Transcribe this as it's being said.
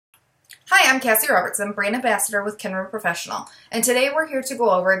Hi, I'm Cassie Robertson, brand ambassador with Kenra Professional, and today we're here to go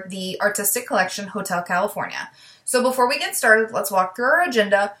over the Artistic Collection Hotel California. So before we get started, let's walk through our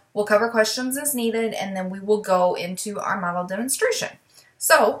agenda. We'll cover questions as needed, and then we will go into our model demonstration.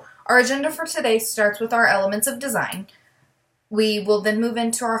 So our agenda for today starts with our elements of design. We will then move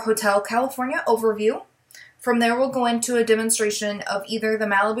into our Hotel California overview. From there, we'll go into a demonstration of either the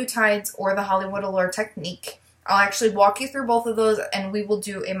Malibu Tides or the Hollywood Allure technique. I'll actually walk you through both of those, and we will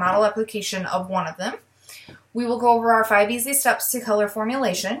do a model application of one of them. We will go over our 5 easy steps to color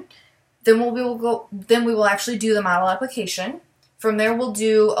formulation. Then we will actually do the model application. From there, we'll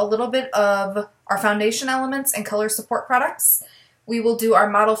do a little bit of our foundation elements and color support products. We will do our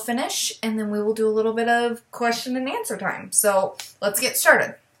model finish, and then we will do a little bit of question and answer time. So let's get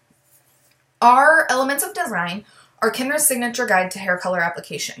started. Our elements of design are Kenra's signature guide to hair color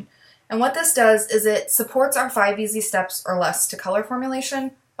application. And what this does is it supports our 5 easy steps or less to color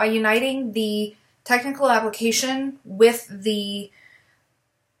formulation by uniting the technical application with the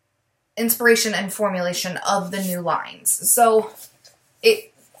inspiration and formulation of the new lines. So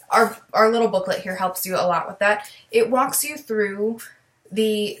our little booklet here helps you a lot with that. It walks you through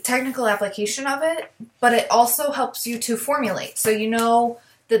the technical application of it, but it also helps you to formulate. So you know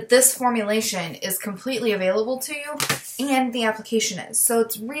that this formulation is completely available to you and the application is. So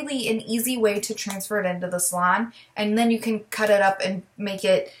it's really an easy way to transfer it into the salon, and then you can cut it up and make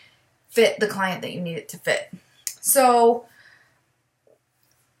it fit the client that you need it to fit. So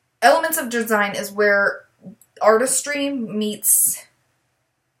elements of design is where artistry meets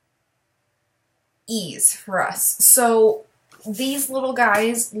ease for us. So these little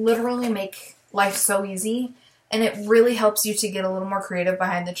guys literally make life so easy, and it really helps you to get a little more creative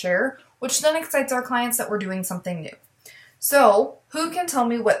behind the chair, which then excites our clients that we're doing something new. So, who can tell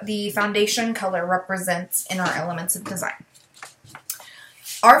me what the foundation color represents in our elements of design?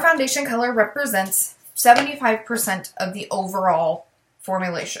 Our foundation color represents 75% of the overall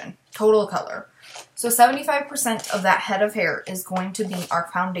formulation, total color. So 75% of that head of hair is going to be our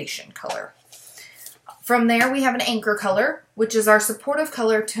foundation color. From there, we have an anchor color, which is our supportive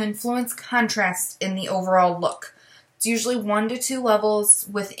color to influence contrast in the overall look. It's usually 1 to 2 levels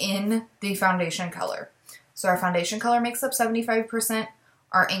within the foundation color. So our foundation color makes up 75%.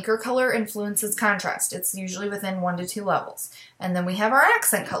 Our anchor color influences contrast. It's usually within 1 to 2 levels. And then we have our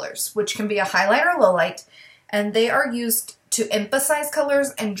accent colors, which can be a highlight or low light, and they are used to emphasize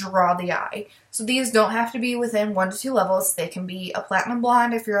colors and draw the eye. So these don't have to be within 1 to 2 levels. They can be a platinum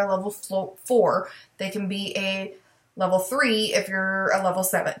blonde if you're a level 4. They can be a level 3 if you're a level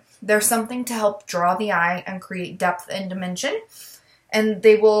 7. There's something to help draw the eye and create depth and dimension, and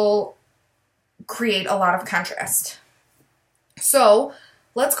they will create a lot of contrast. So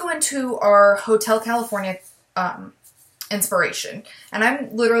let's go into our Hotel California inspiration. And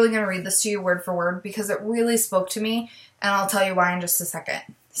I'm literally going to read this to you word for word because it really spoke to me, and I'll tell you why in just a second.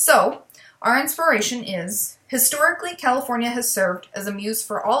 So our inspiration is, historically, California has served as a muse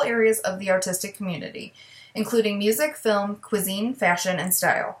for all areas of the artistic community, including music, film, cuisine, fashion, and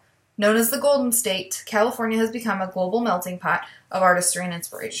style. Known as the Golden State, California has become a global melting pot of artistry and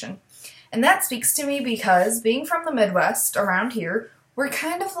inspiration. And that speaks to me because, being from the Midwest, around here, we're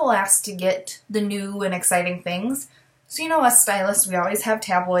kind of the last to get the new and exciting things. So you know us stylists, we always have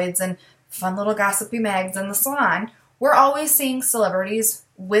tabloids and fun little gossipy mags in the salon. We're always seeing celebrities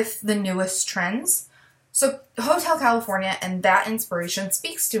with the newest trends. So Hotel California and that inspiration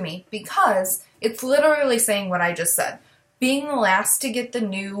speaks to me because it's literally saying what I just said. Being the last to get the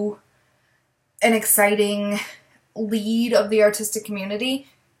new and exciting lead of the artistic community,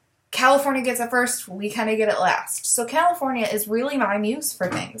 California gets it first, we kind of get it last. So California is really my muse for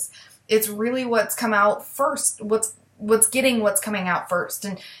things. It's really what's come out first, what's coming out first.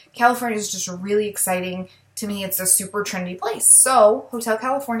 And California is just really exciting. To me, it's a super trendy place. So Hotel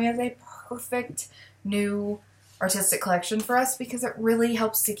California is a perfect new artistic collection for us because it really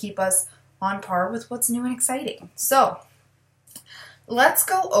helps to keep us on par with what's new and exciting. So let's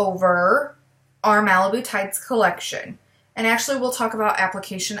go over our Malibu Tides collection. And actually, we'll talk about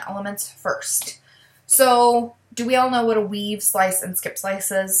application elements first. So, do we all know what a weave, slice, and skip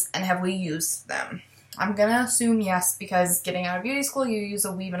slice is? And have we used them? I'm going to assume yes, because getting out of beauty school, you use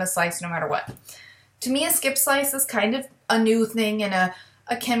a weave and a slice no matter what. To me, a skip slice is kind of a new thing and a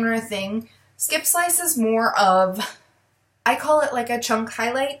Kenra thing. Skip slice is more of, I call it like a chunk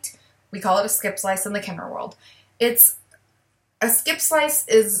highlight. We call it a skip slice in the Kenra world. It's, a skip slice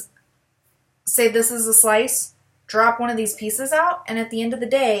is, say this is a slice, drop one of these pieces out, and at the end of the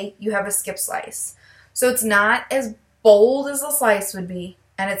day, you have a skip slice. So it's not as bold as a slice would be,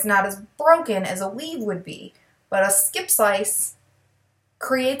 and it's not as broken as a weave would be, but a skip slice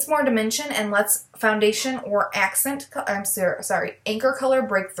creates more dimension and lets foundation or anchor color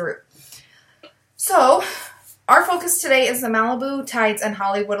break through. So, our focus today is the Malibu Tides and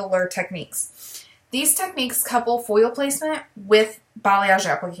Hollywood Allure techniques. These techniques couple foil placement with balayage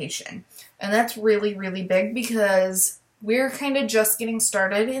application. And that's really, really big because we're kind of just getting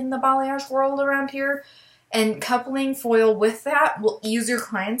started in the balayage world around here. And coupling foil with that will ease your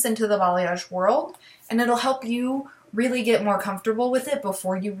clients into the balayage world. And it'll help you really get more comfortable with it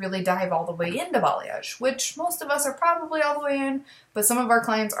before you really dive all the way into balayage, which most of us are probably all the way in, but some of our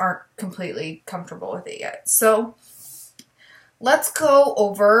clients aren't completely comfortable with it yet. So let's go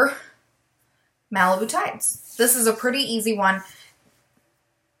over Malibu Tides. This is a pretty easy one.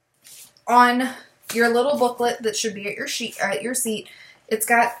 On your little booklet that should be at your seat, it's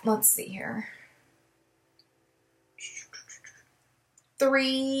got, let's see here,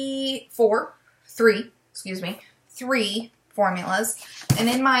 three formulas, and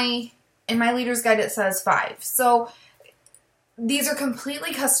in my leader's guide it says 5. So these are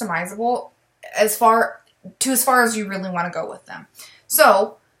completely customizable as far as you really want to go with them.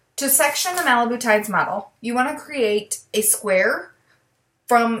 So to section the Malibu Tides model, you want to create a square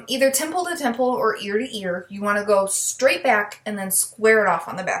from either temple to temple or ear to ear. You want to go straight back and then square it off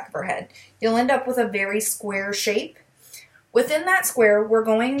on the back of her head. You'll end up with a very square shape. Within that square, we're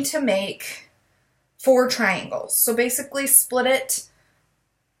going to make 4 triangles. So basically split it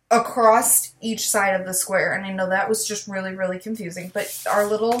across each side of the square. And I know that was just really, really confusing, but our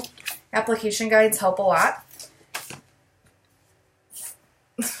little application guides help a lot.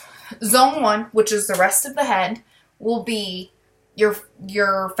 Zone 1, which is the rest of the head, will be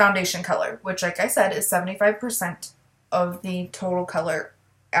your foundation color, which, like I said, is 75% of the total color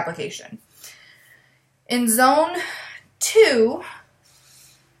application. In zone 2,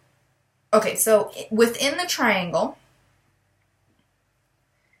 okay, so within the triangle,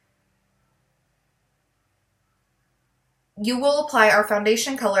 you will apply our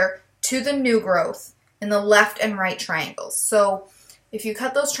foundation color to the new growth in the left and right triangles. So if you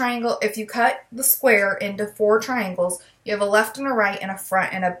cut the square into 4 triangles, you have a left and a right and a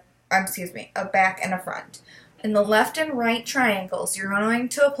front and a back and a front. In the left and right triangles, you're going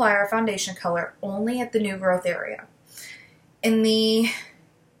to apply our foundation color only at the new growth area.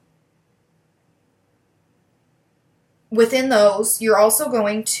 Within those, you're also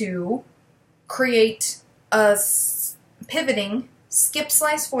going to create a pivoting skip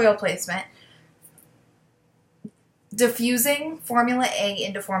slice foil placement, diffusing Formula A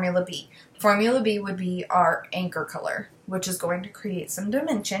into Formula B. Formula B would be our anchor color, which is going to create some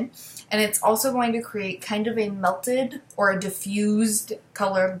dimension, and it's also going to create kind of a melted or a diffused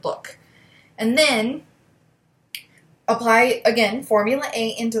colored look. And then apply, again, Formula A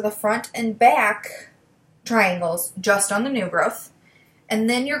into the front and back triangles just on the new growth. And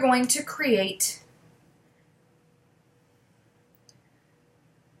then you're going to create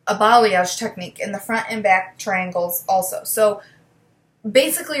a balayage technique in the front and back triangles also. So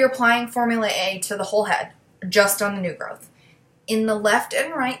basically you're applying Formula A to the whole head just on the new growth. In the left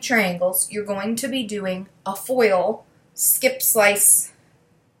and right triangles, you're going to be doing a foil skip slice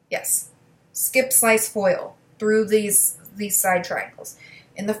foil through these side triangles.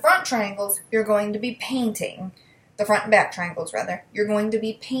 In the front triangles, you're going to be painting, the front and back triangles rather, you're going to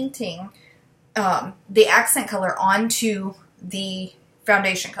be painting the accent color onto the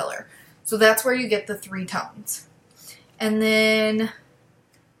foundation color. So that's where you get the 3 tones. And then,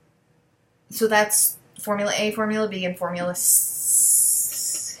 so that's Formula A, Formula B, and Formula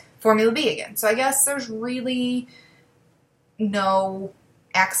B again. So I guess there's really no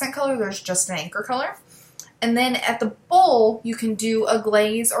accent color, there's just an anchor color. And then at the bowl, you can do a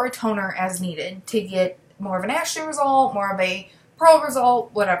glaze or a toner as needed to get more of an ashy result, more of a pearl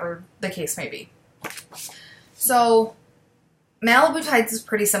result, whatever the case may be. So Malibu Tides is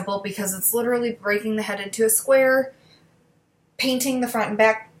pretty simple because it's literally breaking the head into a square, painting the front and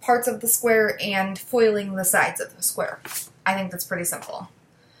back parts of the square, and foiling the sides of the square. I think that's pretty simple.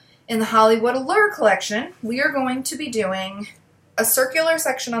 In the Hollywood Allure collection, we are going to be doing a circular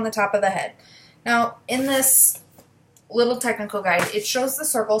section on the top of the head. Now, in this little technical guide, it shows the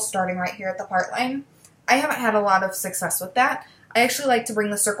circle starting right here at the part line. I haven't had a lot of success with that. I actually like to bring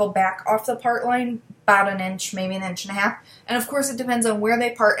the circle back off the part line about an inch, maybe an inch and a half. And of course, it depends on where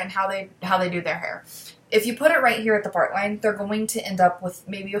they part and how they do their hair. If you put it right here at the part line, they're going to end up with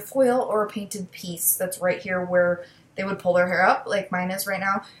maybe a foil or a painted piece that's right here where they would pull their hair up, like mine is right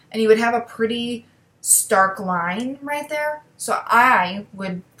now. And you would have a pretty stark line right there. So I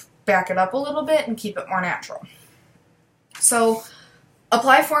would back it up a little bit and keep it more natural. So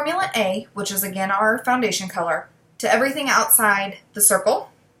apply Formula A, which is again our foundation color, to everything outside the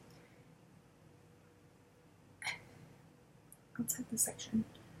circle. Outside the section.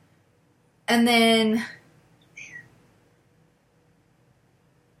 And then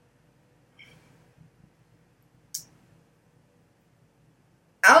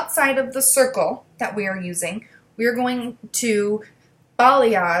outside of the circle that we are using, we are going to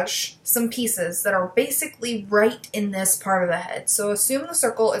balayage some pieces that are basically right in this part of the head. So assume the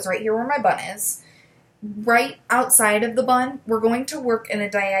circle is right here where my bun is. Right outside of the bun, we're going to work in a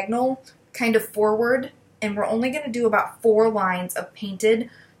diagonal kind of forward, and we're only going to do about 4 lines of painted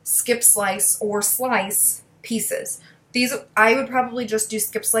skip slice or slice pieces. These, I would probably just do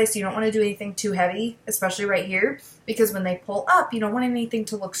skip slice. You don't want to do anything too heavy, especially right here, because when they pull up, you don't want anything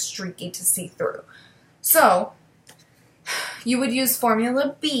to look streaky to see through. So you would use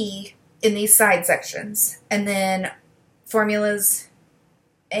formula B in these side sections, and then formulas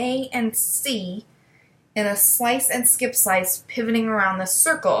A and C in a slice and skip slice pivoting around the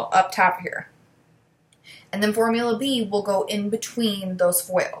circle up top here. And then formula B will go in between those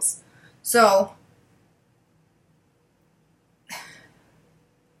foils. So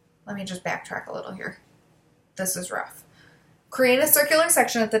let me just backtrack a little here. This is rough. Create a circular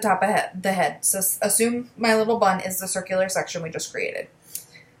section at the top of the head. So assume my little bun is the circular section we just created.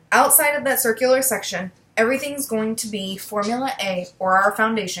 Outside of that circular section, everything's going to be formula A or our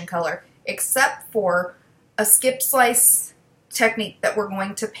foundation color, except for a skip slice technique that we're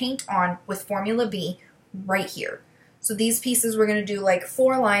going to paint on with formula B right here. So these pieces, we're going to do like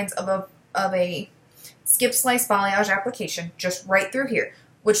 4 lines of a skip slice balayage application just right through here,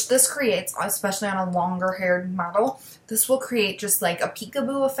 which this creates, especially on a longer haired model, this will create just like a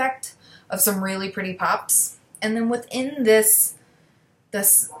peekaboo effect of some really pretty pops. And then within this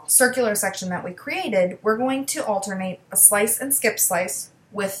circular section that we created, we're going to alternate a slice and skip slice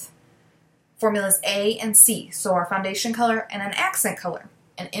with formulas A and C, so our foundation color and an accent color.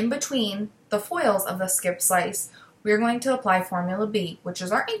 And in between the foils of the skip slice, we're going to apply formula B, which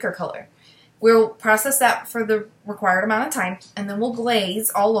is our anchor color. We'll process that for the required amount of time, and then we'll glaze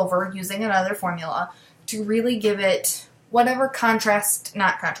all over using another formula to really give it whatever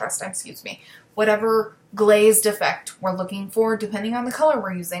whatever glazed effect we're looking for, depending on the color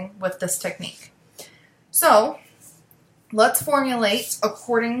we're using with this technique. So let's formulate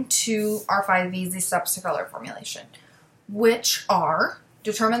according to our 5 easy steps to color formulation, which are: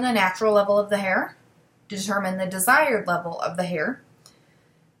 determine the natural level of the hair, determine the desired level of the hair,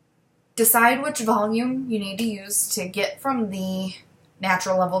 decide which volume you need to use to get from the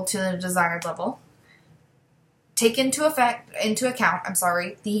natural level to the desired level, take into account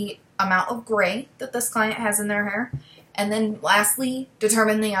the amount of gray that this client has in their hair, and then lastly,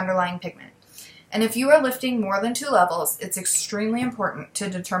 determine the underlying pigment. And if you are lifting more than 2 levels, it's extremely important to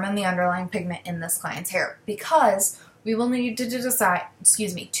determine the underlying pigment in this client's hair, because we will need to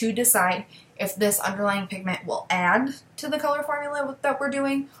decide if this underlying pigment will add to the color formula that we're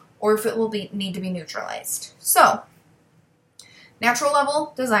doing, or if it will need to be neutralized. So, natural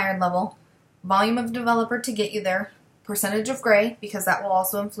level, desired level, volume of developer to get you there, percentage of gray, because that will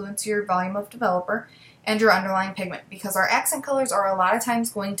also influence your volume of developer, and your underlying pigment, because our accent colors are a lot of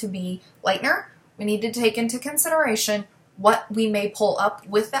times going to be lightener. We need to take into consideration what we may pull up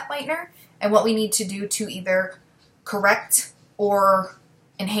with that lightener and what we need to do to either correct or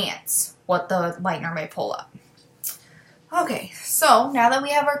enhance what the lightener may pull up. Okay, so now that we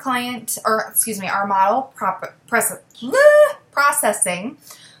have our our model processing,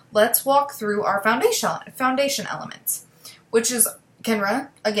 let's walk through our foundation elements, which is Kenra,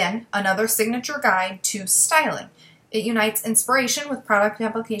 again, another signature guide to styling. It unites inspiration with product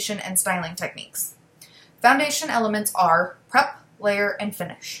application and styling techniques. Foundation elements are prep, layer, and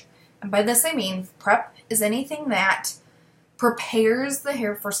finish. And by this I mean prep is anything that prepares the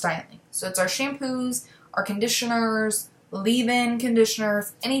hair for styling. So it's our shampoos, our conditioners, leave-in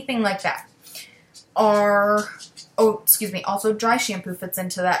conditioners, anything like that. Also dry shampoo fits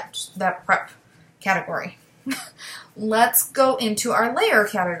into that prep category. Let's go into our layer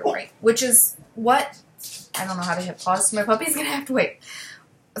category, which is what, I don't know how to hit pause, my puppy's gonna have to wait.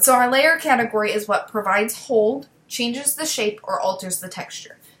 So our layer category is what provides hold, changes the shape, or alters the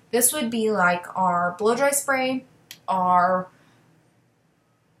texture. This would be like our blow dry spray, our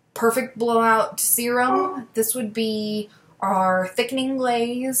perfect blowout serum. This would be our thickening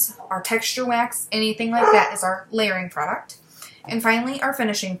glaze, our texture wax, anything like that is our layering product. And finally, our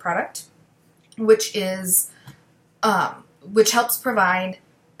finishing product, which helps provide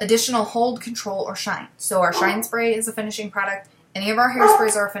additional hold, control, or shine. So our shine spray is a finishing product. Any of our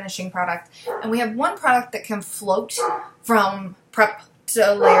hairsprays are a finishing product. And we have one product that can float from prep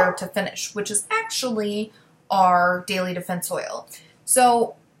to layer to finish, which is actually our Daily Defense Oil.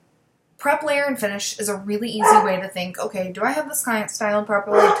 So prep, layer, and finish is a really easy way to think, okay, do I have this client styled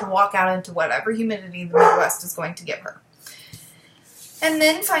properly to walk out into whatever humidity the Midwest is going to give her? And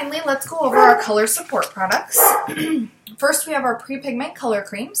then finally, let's go over our color support products. First, we have our pre-pigment color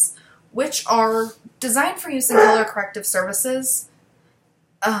creams, which are designed for use in color corrective services.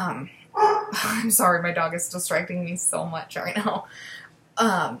 I'm sorry, my dog is distracting me so much right now.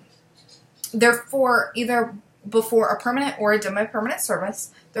 They're for either before a permanent or a demi-permanent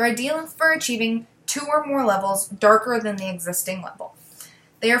service. They're ideal for achieving 2 or more levels darker than the existing level.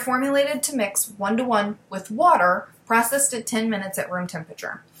 They are formulated to mix 1-to-1 with water, processed at 10 minutes at room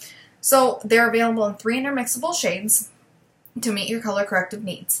temperature. So they're available in 3 intermixable shades to meet your color corrective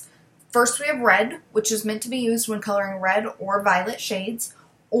needs. First, we have red, which is meant to be used when coloring red or violet shades,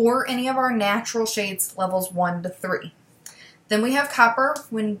 or any of our natural shades levels 1 to 3. Then we have copper,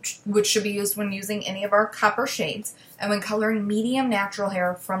 which should be used when using any of our copper shades, and when coloring medium natural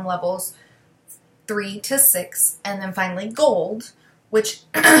hair from levels 3 to 6. And then finally gold, which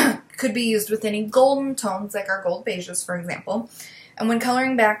could be used with any golden tones, like our gold beiges, for example, and when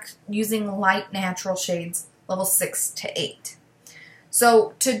coloring back using light natural shades, levels 6 to 8.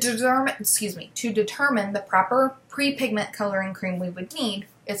 So to determine the proper pre-pigment coloring cream we would need,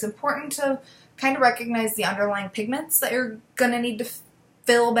 it's important to kind of recognize the underlying pigments that you're going to need to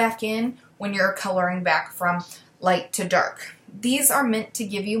fill back in when you're coloring back from light to dark. These are meant to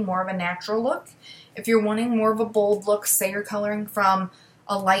give you more of a natural look. If you're wanting more of a bold look, say you're coloring from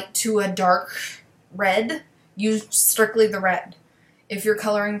a light to a dark red, use strictly the red. If you're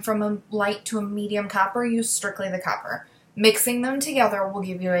coloring from a light to a medium copper, use strictly the copper. Mixing them together will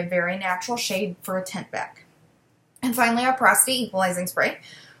give you a very natural shade for a tint back. And finally, our porosity equalizing spray,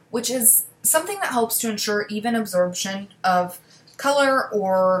 which is something that helps to ensure even absorption of color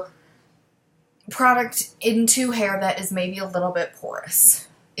or product into hair that is maybe a little bit porous.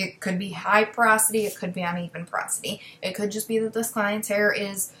 It could be high porosity, it could be uneven porosity. It could just be that this client's hair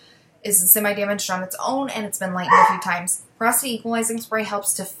is semi-damaged on its own and it's been lightened a few times. Porosity equalizing spray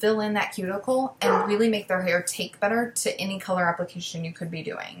helps to fill in that cuticle and really make their hair take better to any color application you could be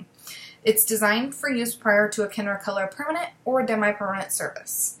doing. It's designed for use prior to a Kenra Color permanent or demi-permanent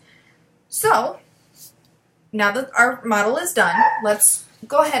service. So, now that our model is done, let's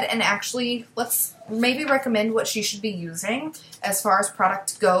go ahead and let's maybe recommend what she should be using as far as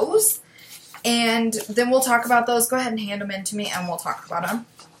product goes. And then we'll talk about those. Go ahead and hand them in to me and we'll talk about them.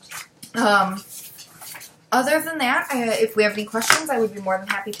 Other than that, if we have any questions, I would be more than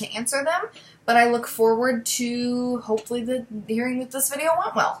happy to answer them. But I look forward to hopefully hearing that this video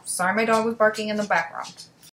went well. Sorry, my dog was barking in the background.